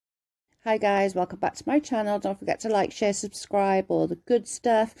Hi guys, welcome back to my channel. Don't forget to like, share, subscribe, all the good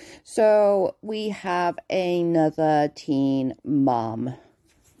stuff. So we have another teen mom.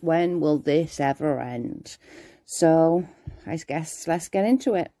 When will this ever end? So I guess let's get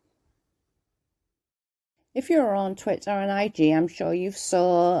into it. If you're on Twitter and IG, I'm sure you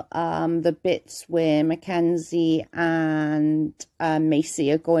saw the bits where MacKenzie and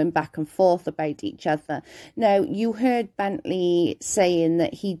Maci are going back and forth about each other. Now, you heard Bentley saying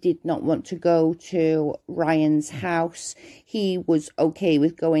that he did not want to go to Ryan's house. He was okay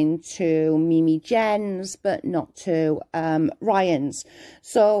with going to Mimi Jen's, but not to Ryan's.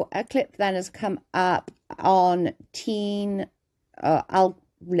 So a clip then has come up on Teen. I'll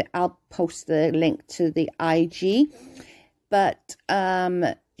post the link to the IG, but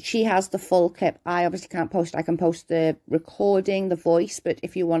she has the full clip. I obviously can't post. I can post the recording, the voice, but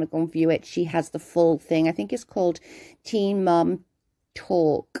if you want to go and view it, she has the full thing. I think it's called Teen Mom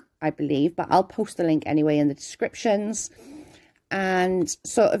Talk, I believe, but I'll post the link anyway in the descriptions. And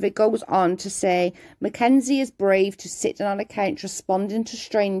sort of it goes on to say, MacKenzie is brave to sit on a couch responding to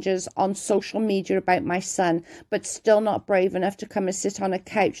strangers on social media about my son, but still not brave enough to come and sit on a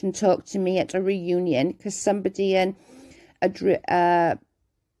couch and talk to me at a reunion because somebody in a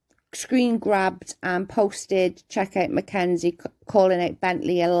screen grabbed and posted, check out MacKenzie calling out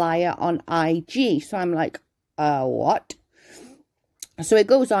Bentley a liar on IG. So I'm like, what? So it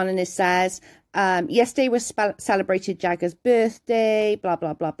goes on and it says, yesterday was celebrated Jagger's birthday, blah,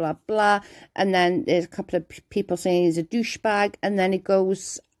 blah, blah, blah, blah. And then there's a couple of people saying he's a douchebag. And then it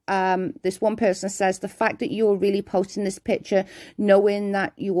goes, this one person says, the fact that you're really posting this picture, knowing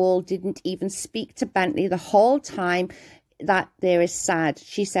that you all didn't even speak to Bentley the whole time, that there is sad.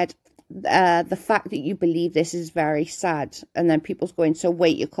 She said, the fact that you believe this is very sad. And then people's going, so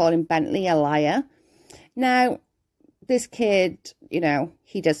wait, you're calling Bentley a liar? Now, this kid, you know,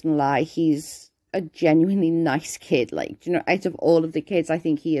 he doesn't lie. He's a genuinely nice kid. Like, you know, out of all of the kids, I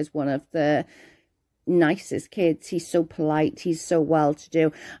think he is one of the nicest kids. He's so polite. He's so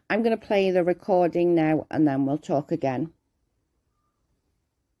well-to-do. I'm going to play the recording now, and then we'll talk again.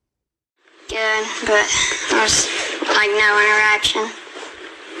 Good, but there was, like, no interaction.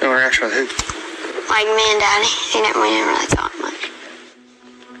 No interaction with who? Like, me and Daddy. We didn't really talk much.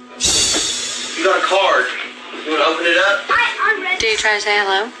 You got a card. You want to open it up? Did you try to say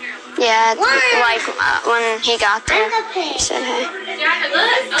hello? Yeah, like when he got there, he said hey.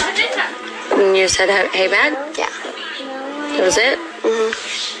 And you said hey back? Yeah. That was it?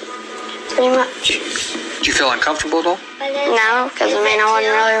 Pretty much. Did you feel uncomfortable at all? No, because I wasn't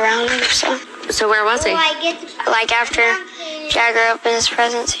really around him, so. So where was he? Like after Jagger opened his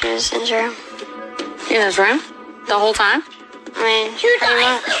presents, he was in his room. In his room? The whole time? I mean, pretty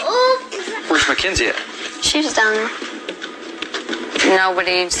much. Where's MacKenzie at? She was down there.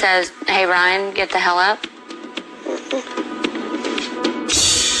 Nobody says, hey Ryan, get the hell up?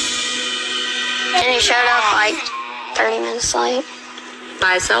 And he showed up like 30 minutes late.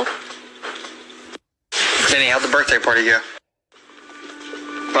 By himself? Benny, how'd the birthday party go?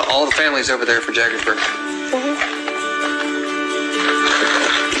 Well, all the family's over there for Jagger's birthday.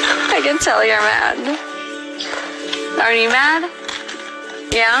 I can tell you're mad. Are you mad?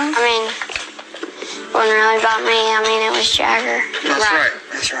 Yeah? I mean, it wasn't really about me. I mean, it was Jagger. That's right.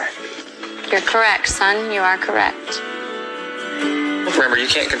 That's right. You're correct, son. You are correct. Remember, you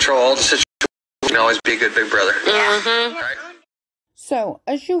can't control all the situations. You can always be a good big brother. Mm-hmm. Right? So,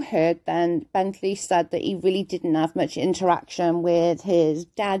 as you heard then, Bentley said that he really didn't have much interaction with his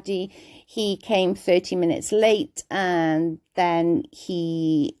daddy. He came 30 minutes late and then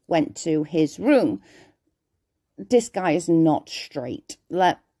he went to his room. This guy is not straight.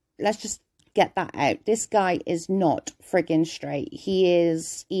 Let's just get that out. This guy is not friggin' straight.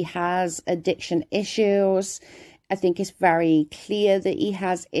 He has addiction issues. I think it's very clear that he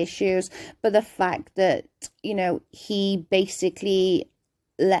has issues, but the fact that, you know, he basically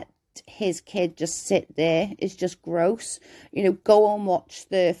let his kid just sit there is just gross. You know, go and watch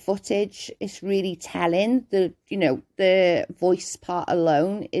the footage. It's really telling. The voice part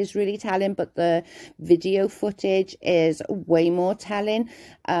alone is really telling, but the video footage is way more telling.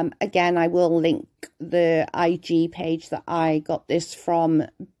 Again, I will link the IG page that I got this from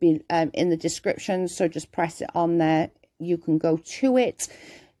in the description, so just press it on there. You can go to it.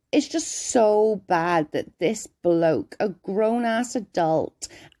 It's just so bad that this bloke, a grown-ass adult,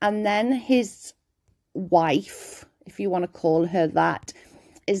 and then his wife, if you want to call her that,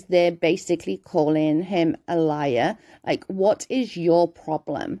 is there basically calling him a liar. Like, what is your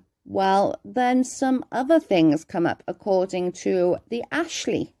problem? Well, then some other things come up according to the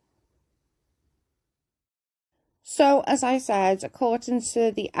Ashley. So, as I said, according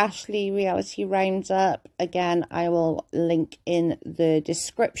to the Ashley Reality Roundup, again, I will link in the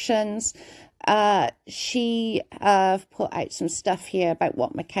descriptions. She put out some stuff here about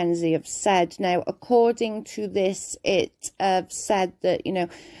what MacKenzie have said. Now, according to this, it said that, you know,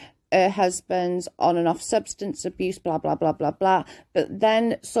 her husband's on and off substance abuse, blah, blah, blah, blah, blah. But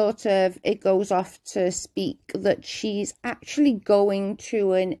then sort of it goes off to speak that she's actually going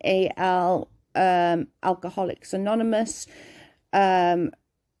to an Alcoholics Anonymous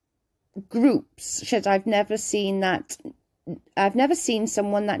groups. Said, I've never seen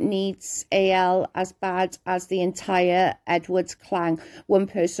someone that needs AL as bad as the entire Edwards clan. One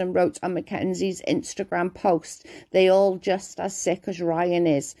person wrote on MacKenzie's Instagram post, they all just as sick as Ryan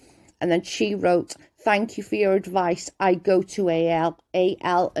is. And then she wrote, thank you for your advice. I go to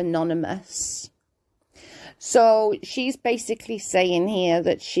AL Anonymous. So she's basically saying here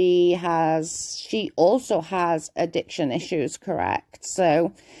that she also has addiction issues, correct?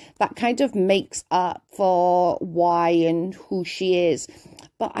 So that kind of makes up for why and who she is.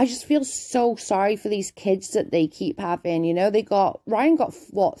 But I just feel so sorry for these kids that they keep having. You know, Ryan got,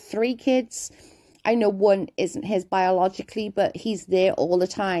 what, 3 kids? I know one isn't his biologically, but he's there all the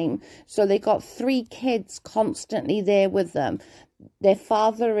time. So they got 3 kids constantly there with them. Their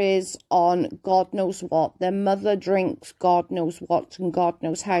father is on God knows what. Their mother drinks God knows what and God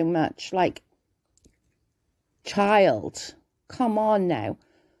knows how much. Like, child, come on now.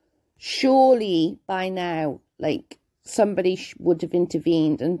 Surely by now, like, somebody would have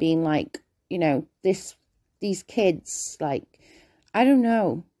intervened and been like, you know, these kids, like, I don't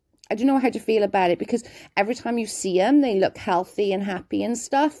know. I don't know how to feel about it, because every time you see them, they look healthy and happy and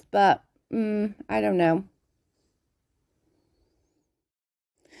stuff. But I don't know.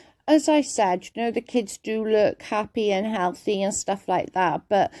 As I said, you know, the kids do look happy and healthy and stuff like that.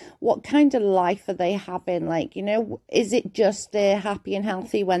 But what kind of life are they having? Like, you know, is it just they're happy and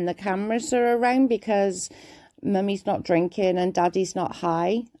healthy when the cameras are around because mummy's not drinking and daddy's not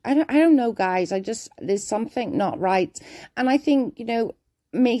high? I don't know, guys. There's something not right. And I think, you know,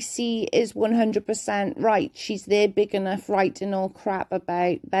 Maci is 100% right. She's there big enough writing all crap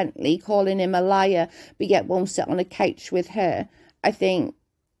about Bentley, calling him a liar, but yet won't sit on a couch with her. I think,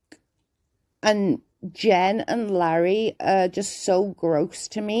 and Jen and Larry are just so gross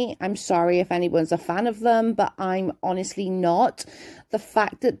to me. I'm sorry if anyone's a fan of them, but I'm honestly not. The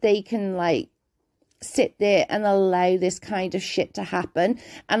fact that they can, like, sit there and allow this kind of shit to happen.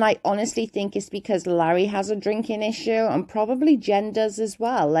 And I honestly think it's because Larry has a drinking issue, and probably Jen does as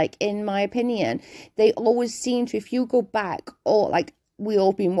well. Like, in my opinion, they always seem to, if you go back, or like, we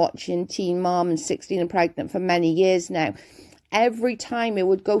all been watching Teen Mom and 16 and Pregnant for many years now. Every time it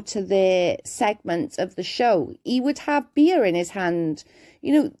would go to their segments of the show, he would have beer in his hand.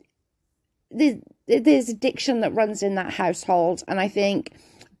 You know, there's addiction that runs in that household, and I think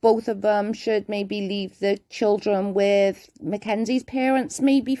both of them should maybe leave the children with MacKenzie's parents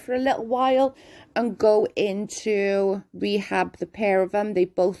maybe for a little while and go into rehab, the pair of them. They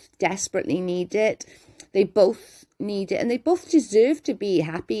both desperately need it. They both need it, and they both deserve to be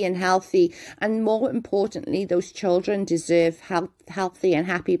happy and healthy. And more importantly, those children deserve healthy and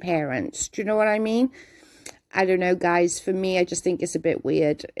happy parents. Do you know what I mean? I don't know, guys. For me, I just think it's a bit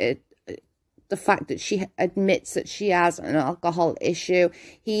weird. The fact that she admits that she has an alcohol issue.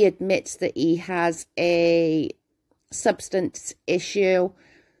 He admits that he has a substance issue.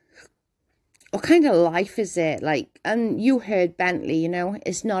 What kind of life is it? Like, and you heard Bentley, you know,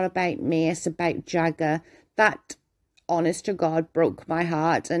 it's not about me, it's about Jagger. That, honest to God, broke my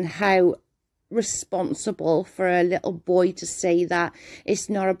heart. And how responsible for a little boy to say that. It's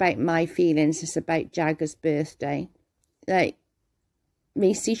not about my feelings, it's about Jagger's birthday. Like,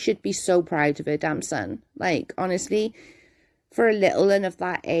 Maci should be so proud of her damn son. Like, honestly, for a little one of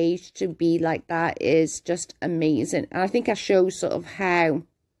that age to be like that is just amazing. And I think I show sort of how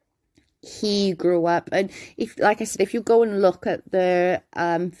he grew up. And if, like I said, if you go and look at the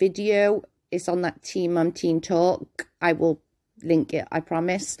video, it's on that Teen Mum Teen Talk. I will link it, I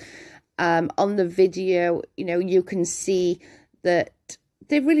promise. On the video, you know, you can see that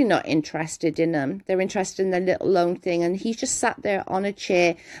they're really not interested in him. They're interested in their little lone thing. And he's just sat there on a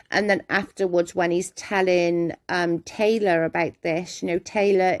chair. And then afterwards, when he's telling Taylor about this, you know,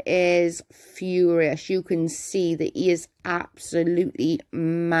 Taylor is furious. You can see that he is absolutely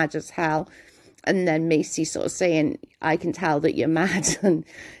mad as hell. And then Maci sort of saying, I can tell that you're mad. And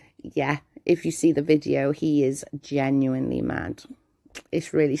yeah, if you see the video, he is genuinely mad.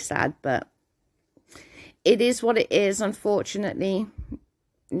 It's really sad, but it is what it is, unfortunately.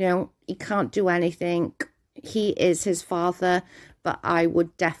 You know, he can't do anything. He is his father, but I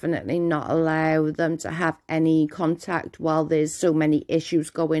would definitely not allow them to have any contact while there's so many issues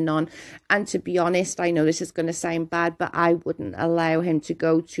going on. And to be honest, I know this is going to sound bad, but I wouldn't allow him to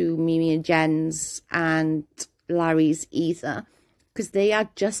go to Mimi and Jen's and Larry's either, because they are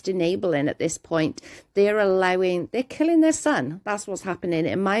just enabling at this point. They're killing their son. That's what's happening.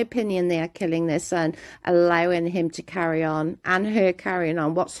 In my opinion, they are killing their son, allowing him to carry on and her carrying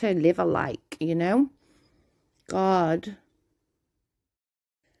on. What's her liver like, you know? God.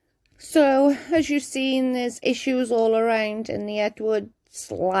 So, as you've seen, there's issues all around in the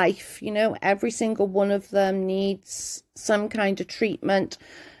Edwards' life. You know, every single one of them needs some kind of treatment.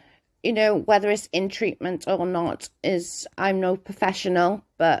 You know, whether it's in treatment or not I'm no professional,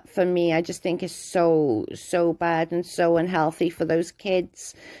 but for me, I just think it's so bad and so unhealthy for those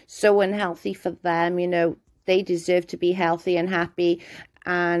kids, so unhealthy for them. You know, they deserve to be healthy and happy,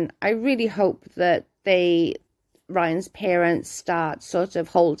 and I really hope that Ryan's parents start sort of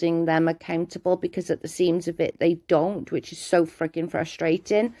holding them accountable, because at the seams of it, they don't, which is so freaking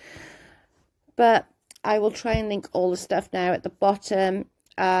frustrating. But I will try and link all the stuff now at the bottom.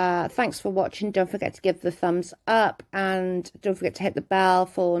 Thanks for watching. Don't forget to give the thumbs up, and don't forget to hit the bell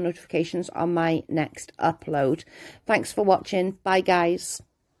for notifications on my next upload. Thanks for watching. Bye, guys.